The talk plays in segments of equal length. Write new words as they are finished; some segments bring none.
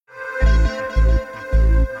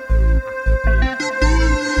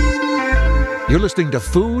You're listening to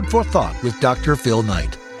Food for Thought with Dr. Phil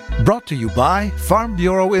Knight. Brought to you by Farm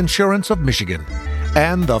Bureau Insurance of Michigan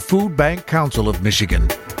and the Food Bank Council of Michigan.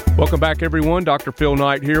 Welcome back, everyone. Dr. Phil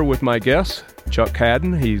Knight here with my guest, Chuck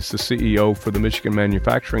Haddon. He's the CEO for the Michigan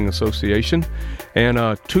Manufacturing Association, and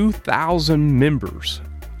 2,000 members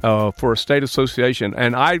for a state association.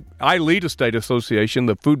 And I lead a state association,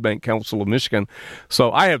 the Food Bank Council of Michigan,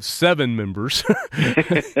 so I have 7 members.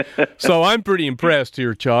 So I'm pretty impressed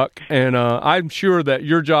here, Chuck. And I'm sure that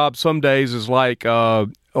your job some days is like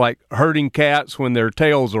herding cats when their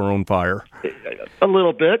tails are on fire. A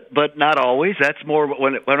little bit, but not always. That's more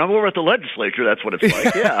when I'm over at the legislature, that's what it's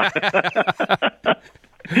like, yeah.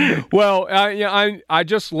 Well, I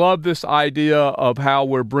just love this idea of how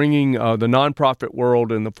we're bringing the nonprofit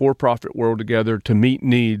world and the for-profit world together to meet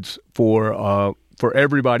needs for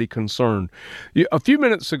everybody concerned. A few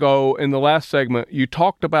minutes ago in the last segment, you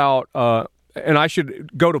talked about, and I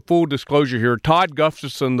should go to full disclosure here, Todd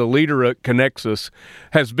Gustafson, the leader at Connexus,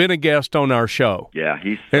 has been a guest on our show. Yeah,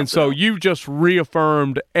 and so you've just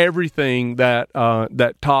reaffirmed everything that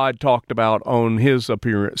Todd talked about on his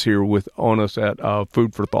appearance here on us at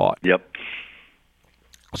Food for Thought. Yep.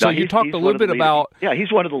 So you talked a little bit about... Yeah,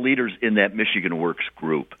 he's one of the leaders in that Michigan Works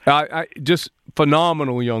group. Just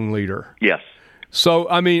phenomenal young leader. Yes. So,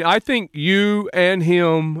 I mean, I think you and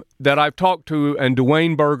him that I've talked to, and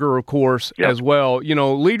Dwayne Berger, of course, yep. as well,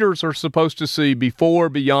 leaders are supposed to see before,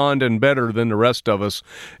 beyond, and better than the rest of us.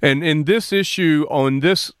 And in this issue, in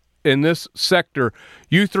this sector,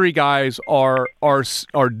 you three guys are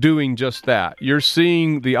doing just that. You're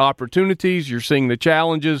seeing the opportunities, you're seeing the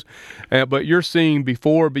challenges, but you're seeing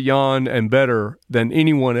before, beyond, and better than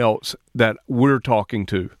anyone else that we're talking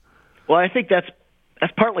to. Well, I think that's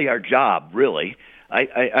partly our job, really.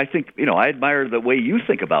 I think, I admire the way you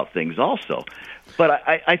think about things also. But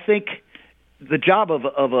I think the job of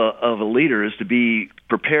a leader is to be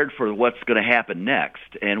prepared for what's going to happen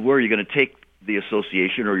next and where you're going to take the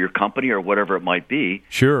association or your company or whatever it might be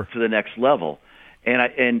to the next level.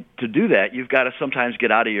 And to do that, you've got to sometimes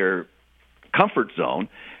get out of your comfort zone.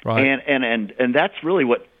 Right. And that's really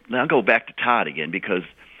what – I'll go back to Todd again because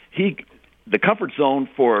the comfort zone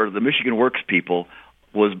for the Michigan Works people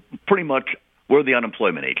was pretty much we're the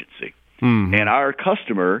unemployment agency. Mm-hmm. And our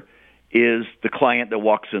customer is the client that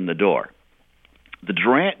walks in the door.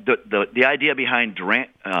 The idea behind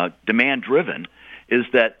demand-driven is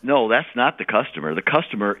that, no, that's not the customer. The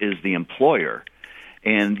customer is the employer.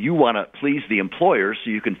 And you want to please the employer so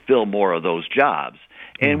you can fill more of those jobs.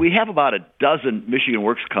 And we have about a dozen Michigan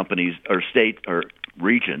Works companies or state or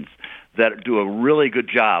regions that do a really good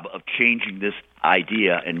job of changing this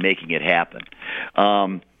idea and making it happen,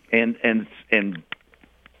 and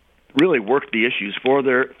really work the issues for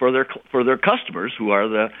their customers, who are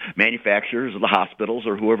the manufacturers or the hospitals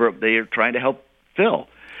or whoever they are trying to help fill.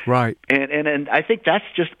 Right. And I think that's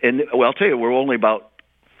just. And well, I'll tell you, we're only about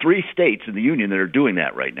 3 states in the union that are doing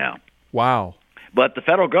that right now. Wow. But the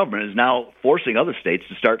federal government is now forcing other states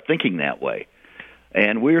to start thinking that way.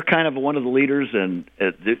 And we're kind of one of the leaders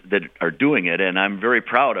that are doing it, and I'm very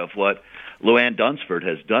proud of what Luann Dunsford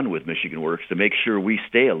has done with Michigan Works to make sure we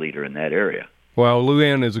stay a leader in that area. Well,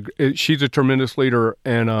 Luann she's a tremendous leader,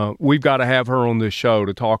 and we've got to have her on this show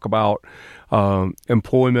to talk about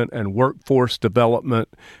employment and workforce development,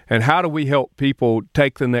 and how do we help people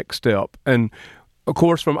take the next step. And of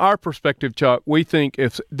course, from our perspective, Chuck, we think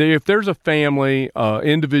if there's a family,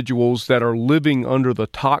 individuals that are living under the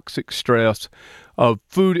toxic stress of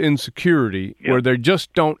food insecurity, yep. where they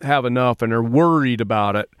just don't have enough and are worried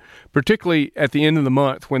about it, particularly at the end of the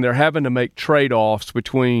month when they're having to make trade-offs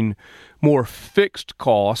between more fixed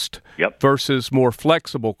cost yep. versus more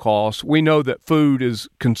flexible cost. We know that food is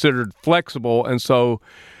considered flexible, and so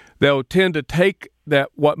they'll tend to take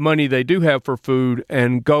what money they do have for food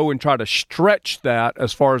and go and try to stretch that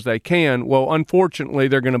as far as they can. Well, unfortunately,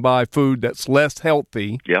 they're going to buy food that's less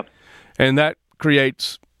healthy, yep. and that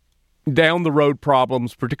creates down the road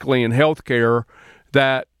problems, particularly in healthcare,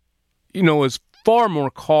 that is far more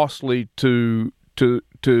costly to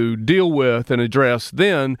deal with and address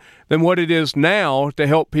then than what it is now to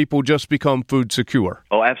help people just become food secure.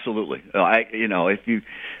 Oh, absolutely. If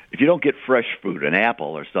you don't get fresh food, an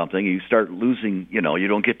apple or something, you start losing. You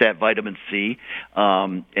don't get that vitamin C,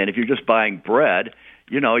 and if you're just buying bread,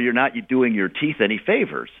 you're not doing your teeth any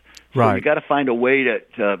favors. So right. You got to find a way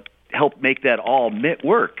to help make that all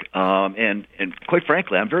work. And quite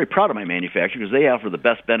frankly, I'm very proud of my manufacturer because they offer the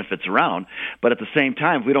best benefits around. But at the same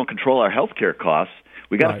time, if we don't control our health care costs,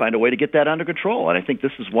 we got to find a way to get that under control. And I think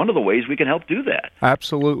this is one of the ways we can help do that.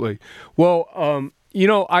 Absolutely. Well,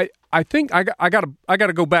 I think I got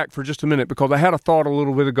to go back for just a minute because I had a thought a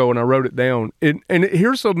little bit ago and I wrote it down.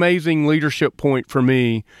 Here's an amazing leadership point for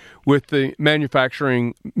me with the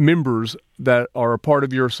manufacturing members that are a part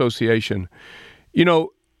of your association.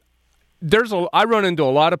 I run into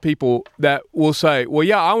a lot of people that will say, well,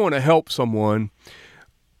 yeah, I want to help someone,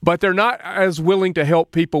 but they're not as willing to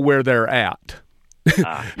help people where they're at.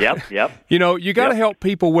 Yep. You got to help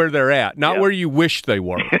people where they're at, not where you wish they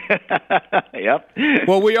were. Yep.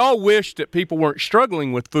 Well, we all wish that people weren't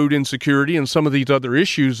struggling with food insecurity and some of these other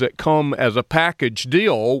issues that come as a package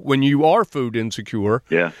deal when you are food insecure.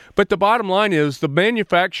 Yeah. But the bottom line is the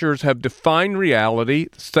manufacturers have defined reality,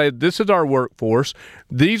 said this is our workforce,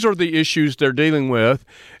 these are the issues they're dealing with,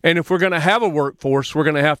 and if we're going to have a workforce, we're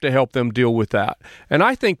going to have to help them deal with that. And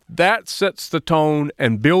I think that sets the tone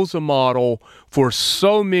and builds a model for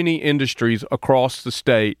so many industries across the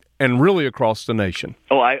state and really across the nation.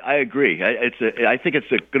 Oh, I agree. I think it's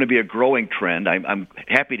going to be a growing trend. I'm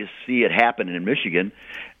happy to see it happen in Michigan,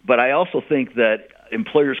 but I also think that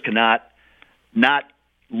employers cannot not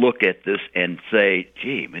look at this and say,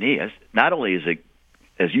 gee, Manias, not only is it,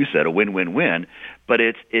 as you said, a win-win-win, but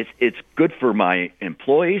it's good for my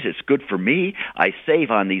employees. It's good for me. I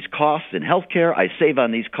save on these costs in healthcare. I save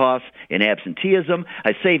on these costs in absenteeism.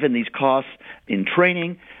 I save in these costs in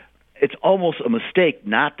training. It's almost a mistake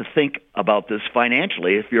not to think about this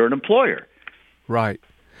financially if you're an employer. Right.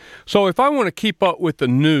 So if I want to keep up with the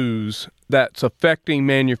news that's affecting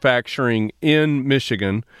manufacturing in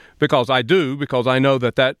Michigan, because I know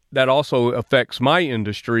that also affects my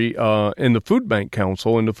industry in the Food Bank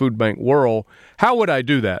Council, in the food bank world, how would I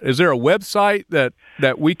do that? Is there a website that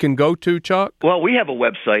we can go to, Chuck? Well, we have a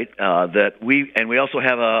website we also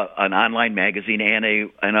have an online magazine and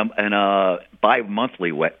a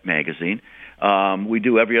bi-monthly magazine. We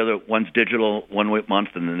do every other, one's digital, 1 month,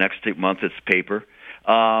 and the next month it's paper.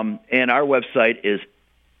 And our website is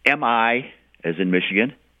MI, as in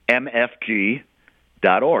Michigan, MFG.org.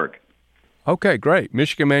 Okay, great.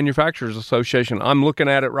 Michigan Manufacturers Association. I'm looking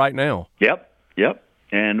at it right now. Yep.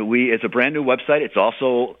 And it's a brand new website. It's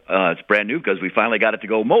also it's brand new because we finally got it to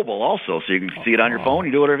go mobile also, so you can see it on your phone.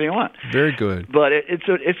 You do whatever you want. Very good. But it's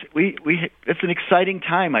an exciting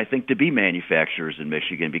time, I think, to be manufacturers in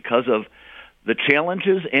Michigan because of the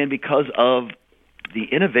challenges and because of the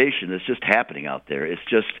innovation that's just happening out there. It's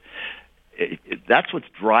just that's what's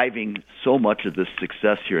driving so much of this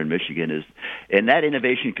success here in Michigan and that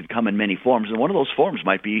innovation can come in many forms. And one of those forms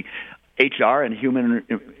might be HR and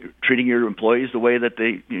treating your employees the way that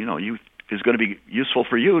they, is going to be useful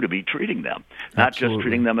for you to be treating them, not Absolutely. Just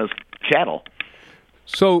treating them as chattel.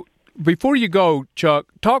 So before you go, Chuck,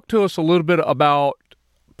 talk to us a little bit about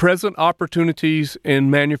present opportunities in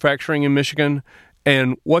manufacturing in Michigan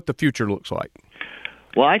and what the future looks like.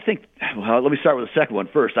 Well, let me start with the second one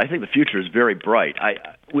first. I think the future is very bright.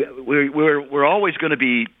 We're always going to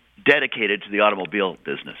be dedicated to the automobile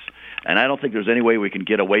business, and I don't think there's any way we can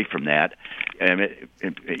get away from that. And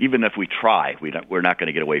even if we try, we're not going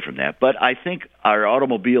to get away from that. But I think our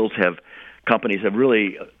companies have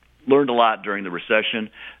really learned a lot during the recession.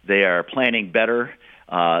 They are planning better.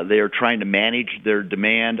 They are trying to manage their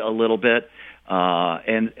demand a little bit.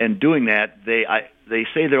 And doing that, they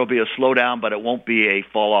say there will be a slowdown, but it won't be a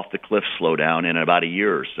fall off the cliff slowdown in about a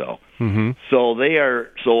year or so. Mm-hmm. So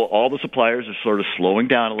all the suppliers are sort of slowing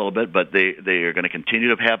down a little bit, but they are going to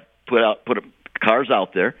continue to put cars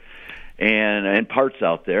out there and parts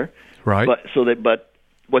out there. Right. But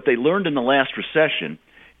what they learned in the last recession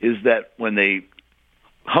is that when they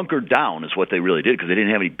hunkered down is what they really did because they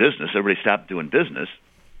didn't have any business. Everybody stopped doing business.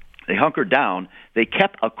 They hunkered down. They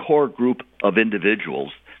kept a core group of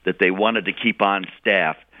individuals that they wanted to keep on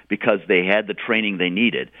staff because they had the training they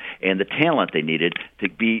needed and the talent they needed to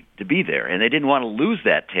be there. And they didn't want to lose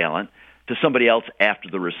that talent to somebody else after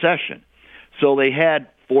the recession. So they had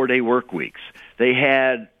 4-day work weeks. They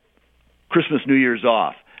had Christmas, New Year's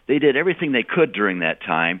off. They did everything they could during that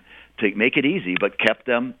time to make it easy, but kept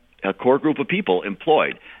them, a core group of people,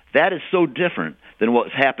 employed. That is so different than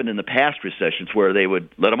what's happened in the past recessions where they would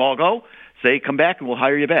let them all go, say, come back and we'll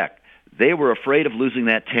hire you back. They were afraid of losing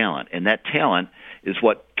that talent, and that talent is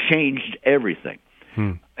what changed everything.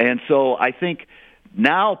 And so I think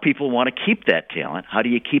now people want to keep that talent. How do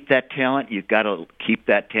you keep that talent? You've got to keep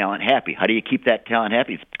that talent happy. How do you keep that talent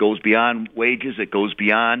happy? It goes beyond wages. It goes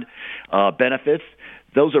beyond benefits.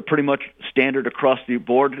 Those are pretty much standard across the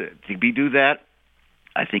board. To do that,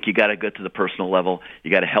 I think you got to get to the personal level.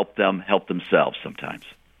 You got to help them help themselves sometimes.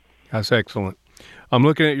 That's excellent. I'm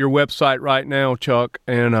looking at your website right now, Chuck,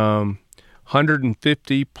 and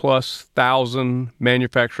 150,000+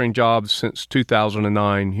 manufacturing jobs since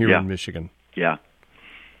 2009 here in Michigan. Yeah.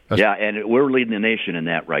 Yeah, and we're leading the nation in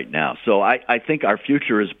that right now. So I think our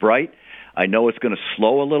future is bright. I know it's going to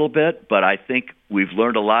slow a little bit, but I think we've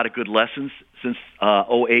learned a lot of good lessons since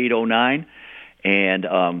 08, 09. And,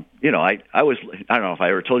 you know, I don't know if I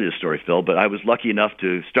ever told you this story, Phil, but I was lucky enough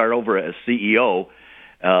to start over as CEO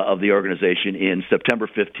of the organization in September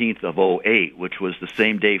 15th of 08, which was the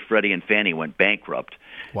same day Freddie and Fannie went bankrupt.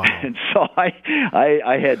 Wow. And so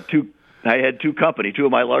I had two companies, two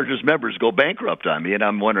of my largest members, go bankrupt on me, and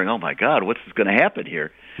I'm wondering, oh my God, what's going to happen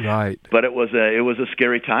here? Right. But it was a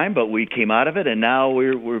scary time, but we came out of it, and now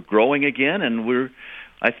we're growing again, and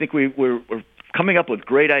I think we're coming up with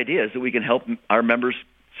great ideas that we can help our members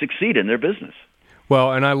succeed in their business.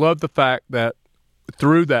 Well, and I love the fact that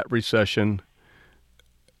through that recession,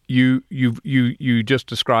 you just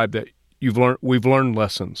described that we've learned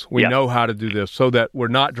lessons. We know how to do this so that we're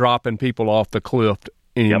not dropping people off the cliff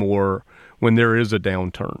anymore when there is a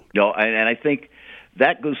downturn. No, and I think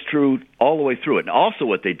that goes through all the way through it. And also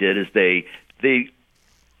what they did is they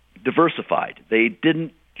diversified. They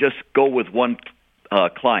didn't just go with one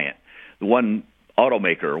client, one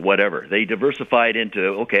automaker or whatever. They diversified into,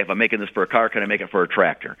 okay, if I'm making this for a car, can I make it for a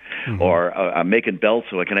tractor? Mm-hmm. Or I'm making belts,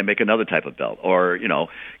 so can I make another type of belt? Or, you know,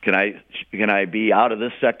 can I be out of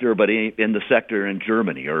this sector but in the sector in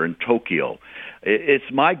Germany or in Tokyo?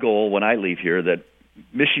 It's my goal when I leave here that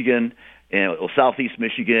Michigan, Southeast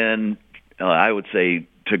Michigan, I would say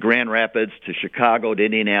to Grand Rapids, to Chicago, to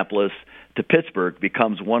Indianapolis, to Pittsburgh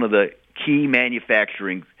becomes one of the key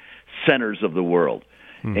manufacturing centers of the world.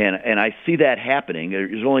 And I see that happening.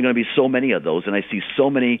 There's only going to be so many of those, and I see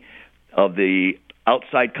so many of the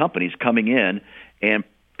outside companies coming in and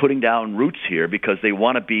putting down roots here because they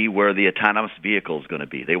want to be where the autonomous vehicle is going to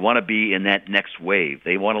be. They want to be in that next wave.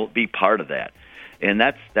 They want to be part of that. And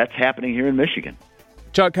that's happening here in Michigan.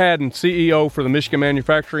 Chuck Haddon, CEO for the Michigan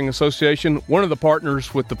Manufacturing Association, one of the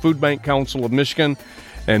partners with the Food Bank Council of Michigan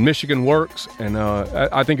and Michigan Works, and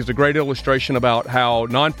I think it's a great illustration about how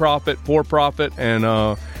nonprofit, for-profit,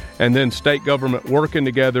 and then state government working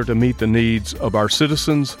together to meet the needs of our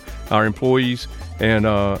citizens, our employees, and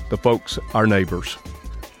the folks, our neighbors.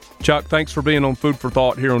 Chuck, thanks for being on Food for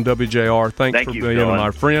Thought here on WJR. Thanks for being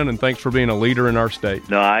our friend, and thanks for being a leader in our state.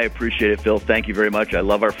 No, I appreciate it, Phil. Thank you very much. I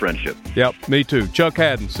love our friendship. Yep, me too. Chuck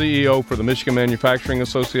Haddon, CEO for the Michigan Manufacturing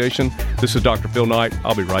Association. This is Dr. Phil Knight.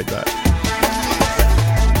 I'll be right back.